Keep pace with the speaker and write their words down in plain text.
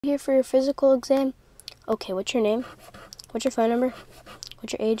Here for your physical exam. Okay, what's your name? What's your phone number?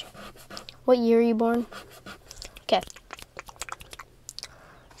 What's your age? What year are you born? Okay.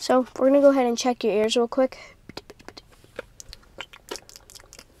 So we're gonna go ahead and check your ears real quick.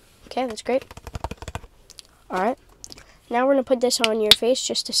 Okay, that's great. Alright. Now we're gonna put this on your face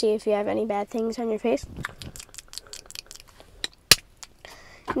just to see if you have any bad things on your face.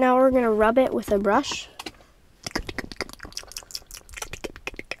 Now we're gonna rub it with a brush.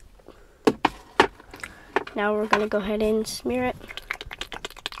 Now we're going to go ahead and smear it.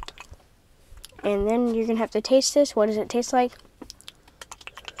 And then you're going to have to taste this. What does it taste like?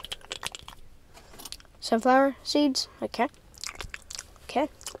 Sunflower seeds? Okay. Okay.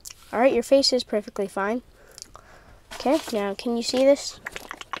 Alright, your face is perfectly fine. Okay, now can you see this?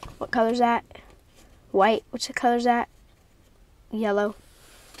 What color is that? White. What's the color is that? Yellow.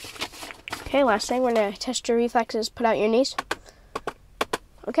 Okay, last thing, we're going to test your reflexes. Put out your knees.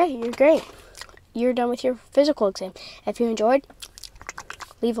 Okay, you're great. You're done with your physical exam. If you enjoyed,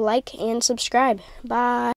 leave a like and subscribe. Bye.